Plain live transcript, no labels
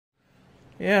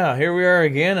Yeah, here we are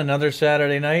again, another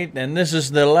Saturday night, and this is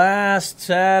the last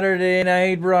Saturday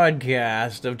night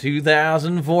broadcast of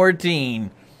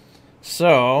 2014.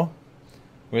 So,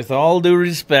 with all due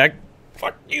respect,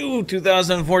 fuck you,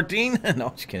 2014. No,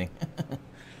 just kidding.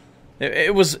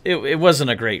 It wasn't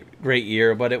a great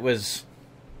year, but it was.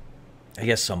 I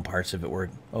guess some parts of it were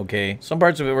okay. Some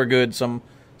parts of it were good. Some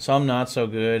not so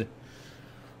good.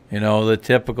 You know, the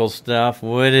typical stuff,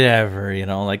 whatever, you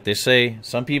know, like they say,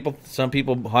 some people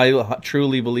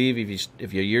truly believe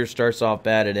if your year starts off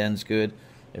bad, it ends good.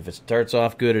 If it starts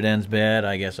off good, it ends bad.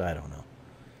 I guess I don't know.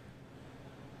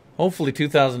 Hopefully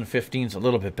 2015 is a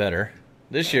little bit better.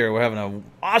 This year we're having an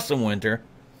awesome winter.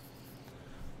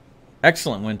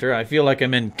 Excellent winter. I feel like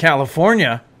I'm in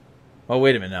California. Oh,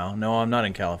 wait a minute now. No, I'm not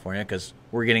in California because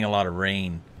we're getting a lot of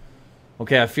rain.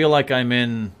 Okay, I feel like I'm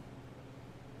in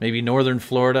maybe northern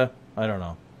Florida. I don't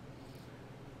know.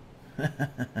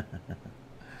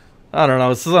 I don't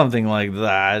know, something like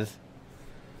that.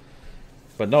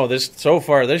 But no, so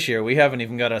far this year, we haven't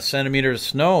even got a centimeter of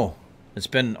snow. It's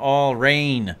been all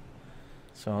rain.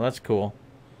 So that's cool.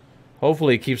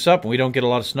 Hopefully it keeps up and we don't get a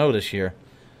lot of snow this year.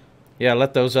 Yeah,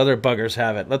 let those other buggers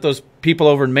have it. Let those people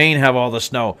over in Maine have all the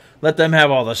snow. Let them have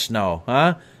all the snow,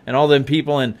 huh? And all them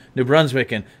people in New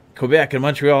Brunswick and Quebec and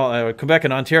Montreal, Quebec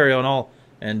and Ontario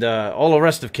and all the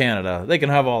rest of Canada. They can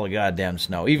have all the goddamn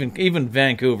snow. Even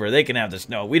Vancouver, they can have the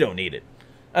snow. We don't need it.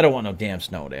 I don't want no damn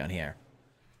snow down here.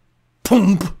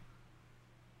 Pump.